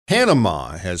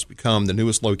Panama has become the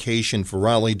newest location for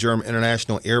Raleigh-Durham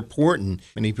International Airport, and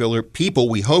many people,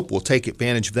 we hope, will take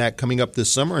advantage of that coming up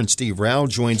this summer. And Steve Rao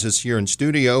joins us here in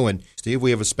studio. And Steve,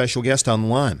 we have a special guest on the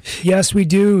line. Yes, we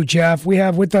do, Jeff. We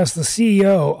have with us the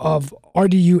CEO of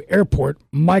RDU Airport,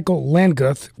 Michael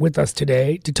Lndguth, with us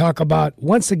today to talk about,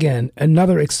 once again,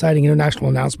 another exciting international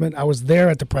announcement. I was there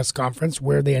at the press conference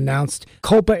where they announced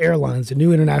Copa Airlines, a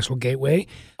new international gateway,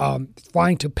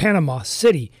 flying to Panama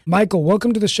City. Michael,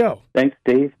 welcome to the show. Thanks,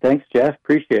 Steve. Thanks, Jeff.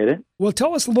 Appreciate it. Well,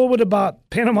 tell us a little bit about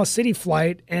Panama City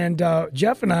flight. And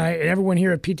Jeff and I and everyone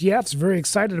here at PTF is very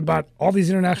excited about all these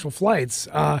international flights.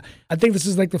 I think this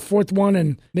is like the fourth one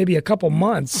in maybe a couple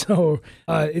months. So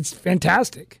it's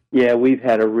fantastic. Yeah, we've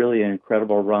had a really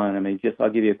incredible run. I mean, I'll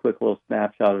give you a quick little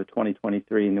snapshot of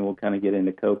 2023, and then we'll kind of get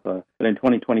into Copa. But in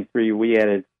 2023, we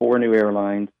added 4 new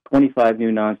airlines, 25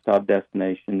 new nonstop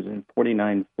destinations, and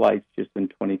 49 flights just in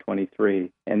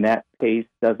 2023. And that pace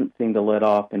doesn't seem to let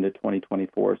off into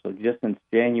 2024. So just since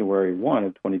January 1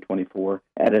 of 2024,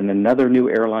 added another new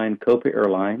airline, Copa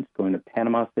Airlines, going to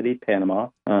Panama City, Panama,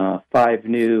 5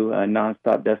 new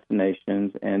nonstop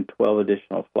destinations, and 12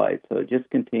 additional flights. So it just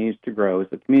continues to grow. As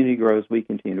the community grows, we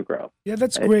continue to grow. Yeah,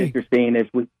 that's great. You're seeing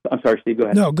I'm sorry, Steve, go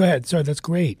ahead. No, go ahead. Sorry, that's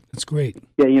great. That's great.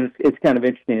 Yeah, it's kind of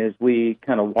interesting as we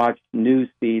kind of watched news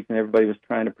feeds and everybody was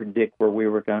trying to predict where we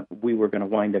were going to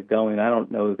wind up going. I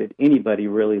don't know that anybody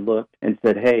really looked and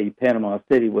said, hey, Panama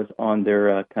City was on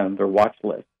their kind of their watch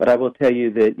list. But I will tell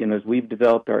you that, as we've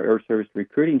developed our air service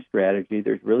recruiting strategy,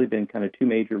 there's really been kind of 2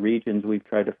 major regions we've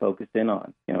tried to focus in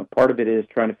on. Part of it is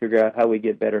trying to figure out how we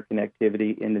get better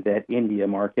connectivity into that India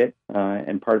market.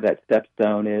 And part of that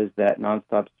stepstone is that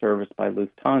nonstop service by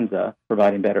Lufthansa,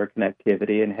 providing better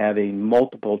connectivity and having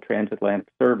multiple transatlantic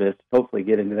service, hopefully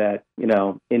get into that,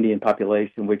 Indian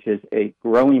population, which is a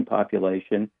growing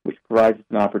population, which provides us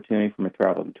an opportunity from a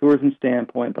travel and tourism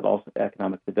standpoint, but also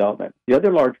economic development. The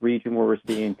other large region where we're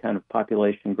seeing kind of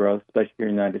population growth, especially here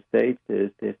in the United States,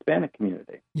 is the Hispanic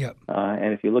community. Yep.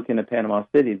 And if you look into Panama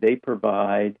City,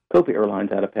 Copa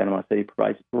Airlines out of Panama City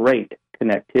provides great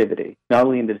connectivity, not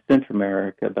only into Central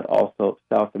America, but also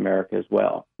South America as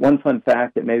well. One fun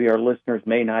fact that maybe our listeners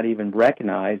may not even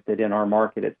recognize, that in our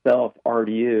market itself,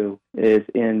 RDU is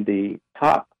in the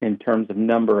top in terms of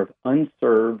number of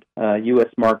unserved U.S.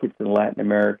 markets in Latin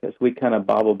America. So we kind of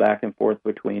bobble back and forth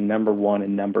between number 1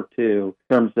 and number 2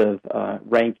 in terms of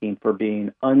ranking for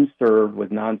being unserved with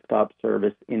nonstop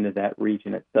service into that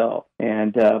region itself.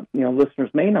 And, listeners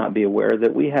may not be aware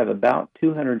that we have about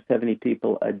 270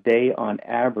 people a day on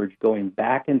average going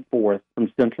back and forth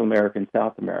from Central America and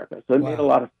South America. So it made a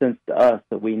lot of sense to us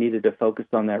that we needed to focus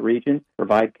on that region,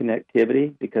 provide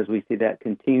connectivity, because we see that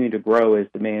continue to grow as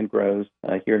demand grows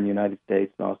here in the United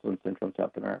States and also in Central and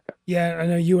South America. Yeah, I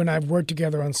know you and I have worked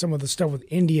together on some of the stuff with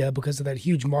India because of that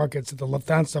huge market. So the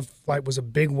Lufthansa flight was a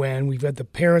big win. We've had the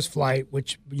Paris flight,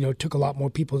 which took a lot more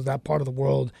people to that part of the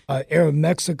world. Air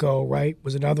Mexico, right,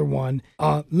 was another one.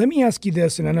 Let me ask you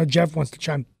this, and I know Jeff wants to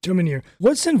chime in here.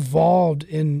 What's involved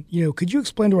in, could you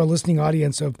explain to our listening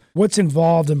audience of what's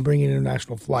involved in bringing an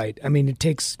international flight? I mean, it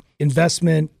takes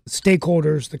investment,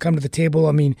 stakeholders to come to the table.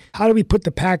 I mean, how do we put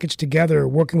the package together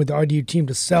working with the RDU team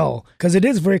to sell? Because it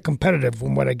is very competitive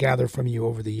from what I gather from you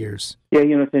over the years. Yeah,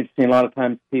 it's interesting. A lot of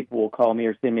times people will call me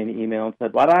or send me an email and say,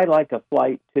 well, I'd like a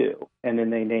flight too. And then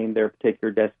they name their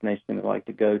particular destination they'd like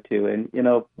to go to. And,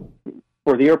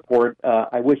 for the airport,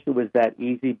 I wish it was that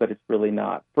easy, but it's really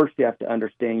not. First, you have to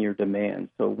understand your demand.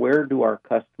 So where do our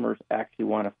customers actually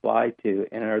want to fly to?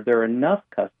 And are there enough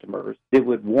customers that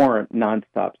would warrant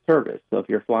nonstop service? So if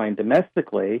you're flying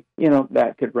domestically,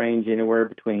 that could range anywhere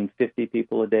between 50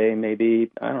 people a day,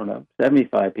 maybe,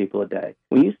 75 people a day.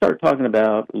 When you start talking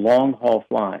about long-haul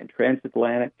flying,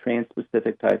 transatlantic,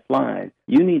 trans-Pacific type flying,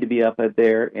 you need to be up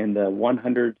there in the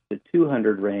 100 to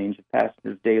 200 range of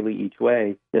passengers daily each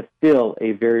way to fill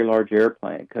a very large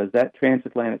airplane, because that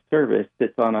transatlantic service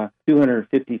sits on a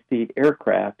 250-seat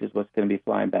aircraft is what's going to be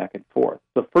flying back and forth.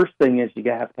 So first thing is you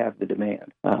have to have the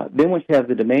demand. Then once you have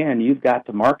the demand, you've got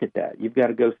to market that. You've got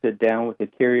to go sit down with a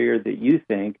carrier that you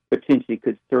think potentially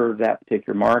could serve that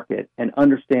particular market and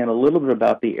understand a little bit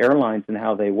about the airlines and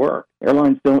how they work.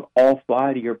 Airlines don't all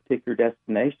fly to your particular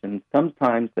destination.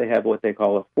 Sometimes they have what they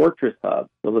call a fortress hub.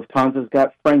 So Lufthansa's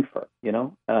got Frankfurt,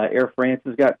 Air France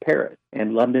has got Paris,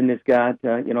 and London has got,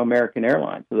 American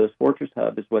Airlines. So those fortress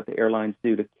hubs is what the airlines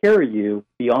do to carry you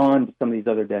beyond some of these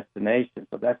other destinations.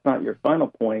 So that's not your final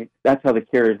point. That's how the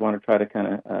carriers want to try to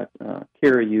kind of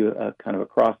carry you kind of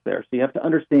across there. So you have to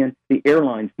understand the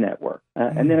airlines network.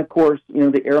 And then, of course,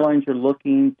 the airlines are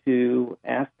looking to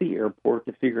ask the airport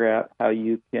to figure out how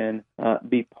you can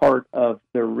be part of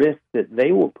the risk that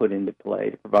they will put into play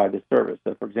to provide the service.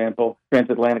 So, for example,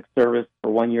 transatlantic service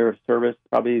for 1 year of service,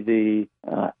 probably the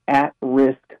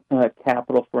at-risk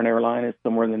capital for an airline is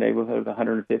somewhere in the neighborhood of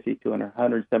 $150 to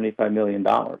 $175 million.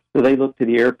 So they look to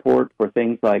the airport for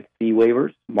things like fee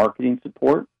waivers, marketing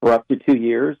support for up to 2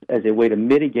 years as a way to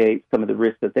mitigate some of the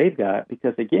risks that they've got,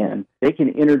 because, again, they can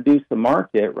introduce the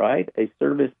market, right, a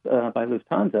service by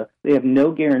Lufthansa. They have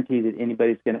no guarantee that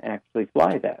anybody's going to actually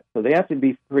fly that. So they have to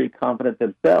be pretty confident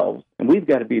themselves, and we've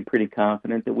got to be pretty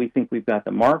confident that we think we've got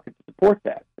the market to support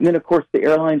that. And then, of course, the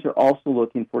airlines are also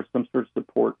looking for some sort of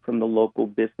support from the local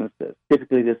businesses.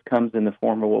 Typically, this comes in the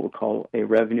form of what we call a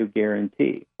revenue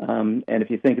guarantee. And if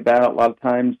you think about it, a lot of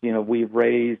times, we've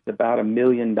raised about $1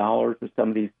 million with some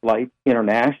of these flights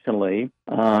internationally.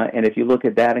 And if you look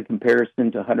at that in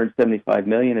comparison to $175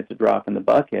 million, it's a drop in the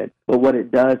bucket. But what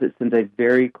it does, it sends a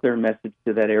very clear message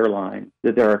to that airline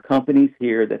that there are companies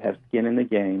here that have skin in the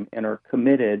game and are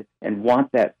committed and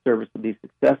want that service to be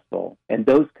successful. And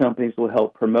those companies will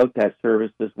help promote that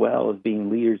service as well as being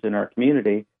leaders in our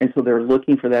community. And so they're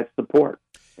looking for that support.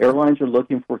 Airlines are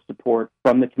looking for support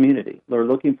from the community. They're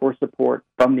looking for support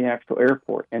from the actual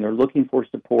airport, and they're looking for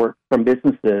support from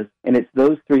businesses. And it's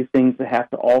those three things that have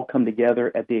to all come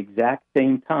together at the exact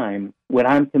same time when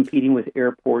I'm competing with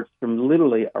airports from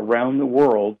literally around the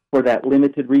world for that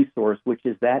limited resource, which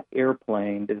is that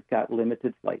airplane that's got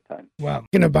limited flight time. Wow.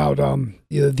 Thinking about all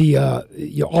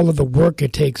of the work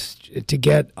it takes to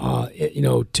get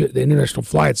to the international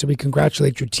flight. So we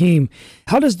congratulate your team.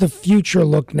 How does the future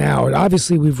look now? And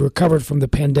obviously, we've recovered from the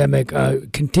pandemic.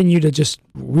 Continue to just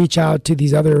reach out to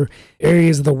these other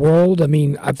areas of the world.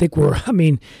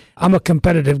 I'm a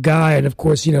competitive guy, and of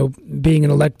course, being an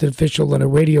elected official and a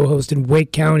radio host in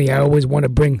Wake County, I always want to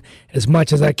bring as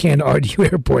much as I can to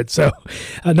RDU Airport. So,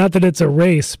 not that it's a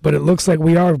race, but it looks like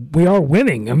we are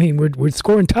winning. I mean, we're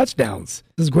scoring touchdowns.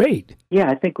 This is great. Yeah,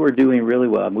 I think we're doing really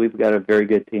well. We've got a very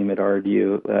good team at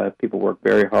RDU. People work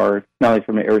very hard, not only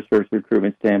from an air service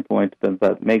recruitment standpoint,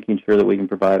 but making sure that we can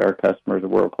provide our customers a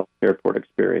world-class airport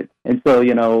experience. And so,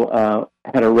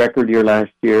 had a record year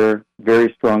last year,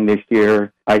 very strong this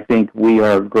year. I think we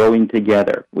are growing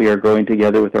together. We are growing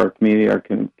together with our community. Our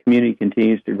community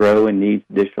continues to grow and needs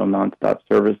additional nonstop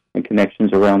service and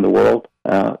connections around the world.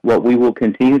 What we will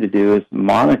continue to do is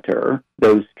monitor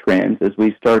those trends as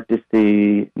we start to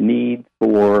see needs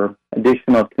for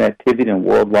additional connectivity on a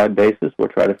worldwide basis. We'll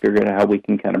try to figure out how we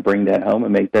can kind of bring that home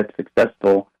and make that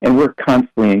successful. And we're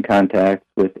constantly in contact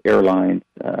with airlines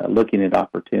looking at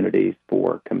opportunities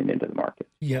for coming into the market.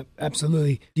 Yep,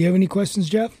 absolutely. Do you have any questions,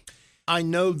 Jeff? I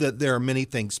know that there are many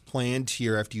things planned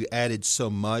here after you added so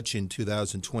much in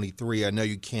 2023. I know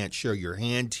you can't show your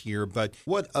hand here, but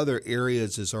what other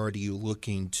areas is RDU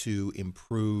looking to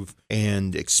improve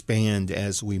and expand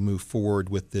as we move forward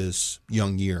with this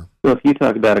young year? Well, if you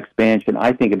talk about expansion,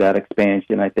 I think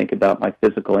about my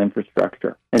physical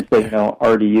infrastructure. And so,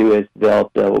 RDU has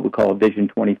developed what we call a Vision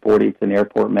 2040. It's an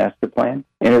airport master plan.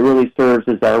 And it really serves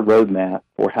as our roadmap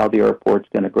for how the airport's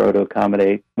going to grow to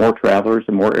accommodate more travelers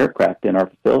and more aircraft in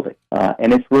our facility.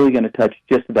 And it's really going to touch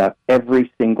just about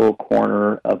every single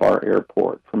corner of our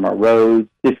airport, from our roads,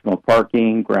 additional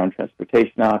parking, ground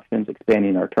transportation options,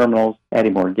 expanding our terminals,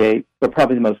 adding more gates. But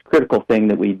probably the most critical thing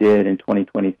that we did in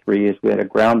 2023 is we had a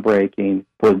groundbreaking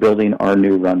for building our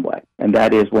new runway. And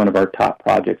that is one of our top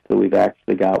projects that we've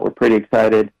actually got. We're pretty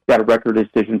excited. Got a record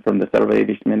decision from the Federal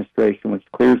Aviation Administration, which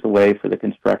clears the way for the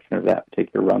construction of that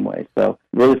particular runway. So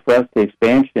really for us, the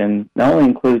expansion not only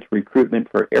includes recruitment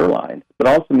for airlines, but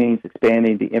also means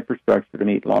expanding the infrastructure to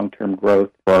meet long-term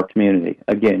growth for our community.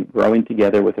 Again, growing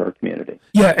together with our community.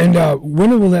 Yeah, and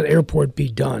when will that airport be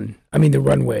done? I mean, the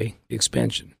runway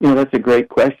expansion. That's a great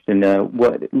question.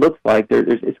 What it looks like,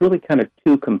 it's really kind of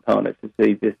two components. So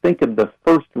you think of the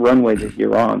first runway that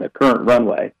you're on, the current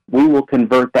runway. We will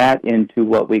convert that into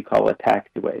what we call a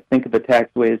taxiway. Think of a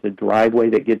taxiway as a driveway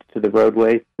that gets to the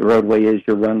roadway. The roadway is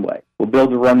your runway. We'll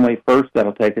build the runway first.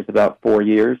 That'll take us about 4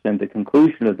 years. And the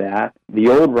conclusion of that, the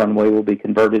old runway will be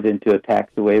converted into a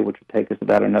taxiway, which will take us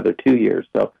about another 2 years.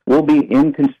 So we'll be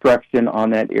in construction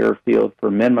on that airfield for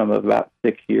a minimum of about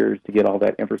 6 years to get all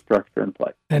that infrastructure in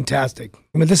place. Fantastic.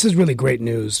 I mean, this is really great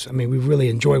news. I mean, we really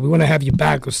enjoy it. We want to have you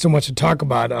back. There's so much to talk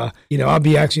about. I'll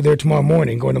be actually there tomorrow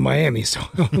morning going to Miami, so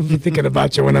I'll be thinking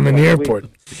about you when I'm in the airport.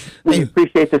 We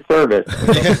appreciate the service.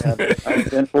 We have an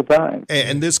eventful time.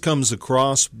 And this comes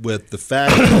across with the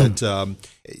fact that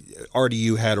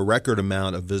RDU had a record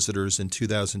amount of visitors in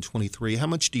 2023. How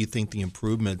much do you think the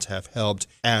improvements have helped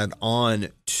add on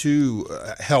to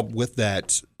help with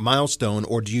that milestone,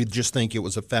 or do you just think it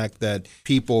was a fact that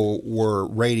people were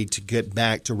ready to get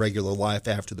back to regular life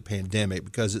after the pandemic,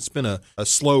 because it's been a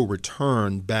slow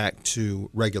return back to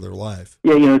regular life?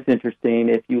 Yeah, it's interesting.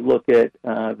 If you look at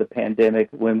the pandemic,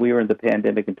 when we were in the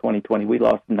pandemic in 2020, we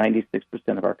lost 96%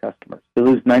 of our customers. To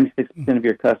lose 96% of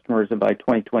your customers, and by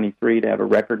 2023 to have a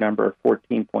record number of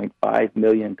 14.5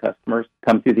 million customers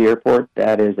come through the airport,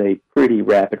 that is a pretty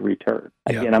rapid return.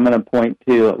 Yeah. Again, I'm going to point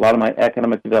to a lot of my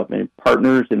economic development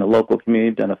partners in the local community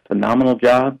have done a phenomenal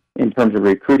job in terms of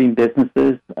recruiting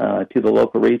businesses to the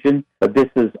local region. But this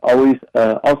is always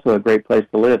also a great place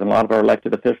to live. And a lot of our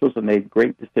elected officials have made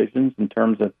great decisions in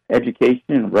terms of education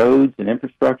and roads and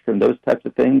infrastructure and those types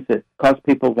of things that cause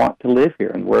people to want to live here.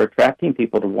 And we're attracting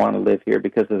people to want to live here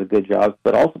because of the good jobs,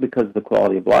 but also because of the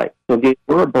quality of life. So again,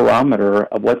 we're a barometer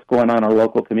of what's going on in our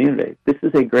local community. This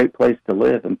is a great place to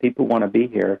live, and people want to be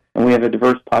here. And we have a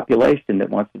diverse population that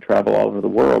wants to travel all over the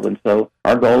world. And so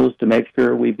our goal is to make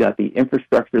sure we've got the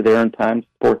infrastructure there in time to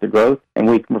support the growth, and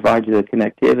we can provide you the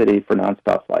connectivity for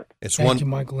nonstop flights. Thank you,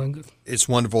 Michael Lndguth. It's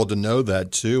wonderful to know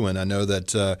that, too. And I know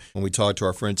that when we talked to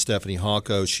our friend Stephanie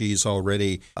Hawko, she's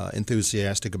already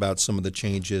enthusiastic about some of the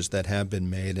changes that have been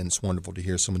made, and it's wonderful to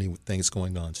hear so many things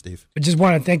going on, Steve. I just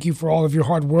want to thank you for all of your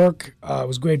hard work. It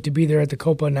was great to be there at the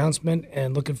COPA announcement,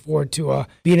 and looking forward to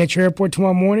being at your airport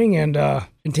tomorrow morning and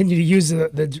continue to use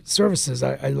the services.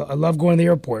 I love going to the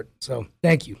airport, so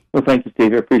thank you. Well, thank you,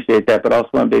 Steve. I appreciate that. But also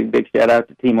a big shout out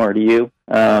to Team RDU.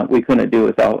 We couldn't do it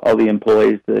without all the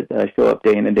employees that show up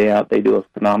day in and day out. They do a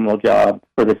phenomenal job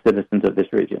for the citizens of this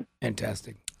region.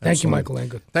 Fantastic. Thank you, Michael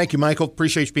Lndguth. Thank you, Michael.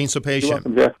 Appreciate you being so patient. You're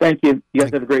welcome, Jeff. Thank you. You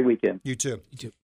guys have a great weekend. You too. You too.